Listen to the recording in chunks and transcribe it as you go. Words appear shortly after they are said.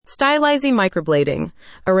Stylizy Microblading,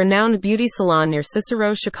 a renowned beauty salon near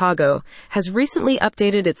Cicero, Chicago, has recently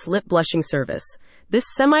updated its lip blushing service. This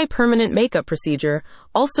semi-permanent makeup procedure,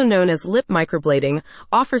 also known as lip microblading,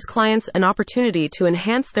 offers clients an opportunity to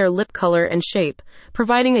enhance their lip color and shape,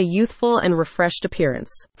 providing a youthful and refreshed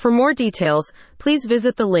appearance. For more details, please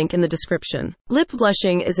visit the link in the description. Lip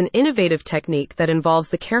blushing is an innovative technique that involves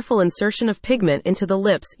the careful insertion of pigment into the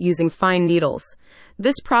lips using fine needles.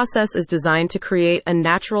 This process is designed to create a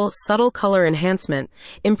natural, subtle color enhancement,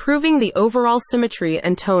 improving the overall symmetry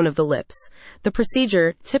and tone of the lips. The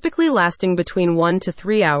procedure, typically lasting between 1 to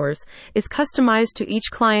 3 hours, is customized to each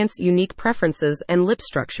client's unique preferences and lip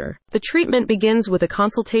structure. The treatment begins with a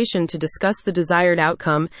consultation to discuss the desired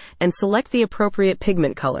outcome and select the appropriate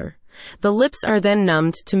pigment color. The lips are then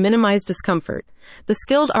numbed to minimize discomfort. The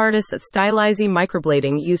skilled artists at Stylizy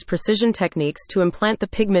Microblading use precision techniques to implant the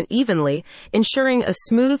pigment evenly, ensuring a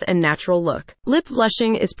smooth and natural look. Lip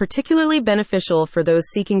blushing is particularly beneficial for those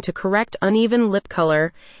seeking to correct uneven lip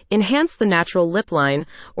color, enhance the natural lip line,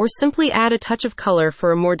 or simply add a touch of color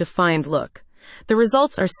for a more defined look. The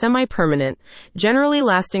results are semi-permanent, generally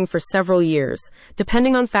lasting for several years,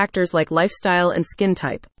 depending on factors like lifestyle and skin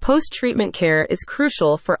type. Post-treatment care is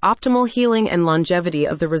crucial for optimal healing and longevity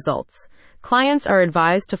of the results. Clients are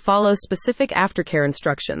advised to follow specific aftercare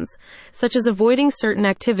instructions, such as avoiding certain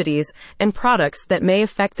activities and products that may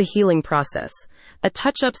affect the healing process. A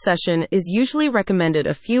touch-up session is usually recommended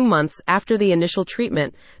a few months after the initial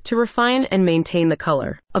treatment to refine and maintain the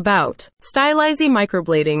color. About Stylizy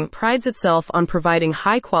Microblading prides itself on providing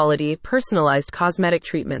high-quality, personalized cosmetic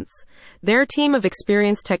treatments. Their team of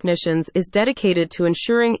experienced technicians is dedicated to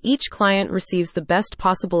ensuring each client receives the best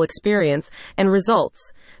possible experience and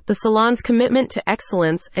results. The salon's commitment to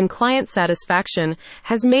excellence and client satisfaction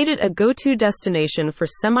has made it a go-to destination for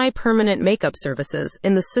semi-permanent makeup services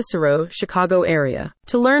in the Cicero, Chicago area.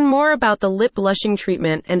 To learn more about the lip blushing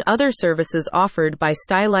treatment and other services offered by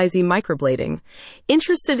Stylizy Microblading,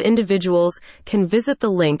 interested individuals can visit the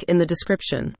link in the description.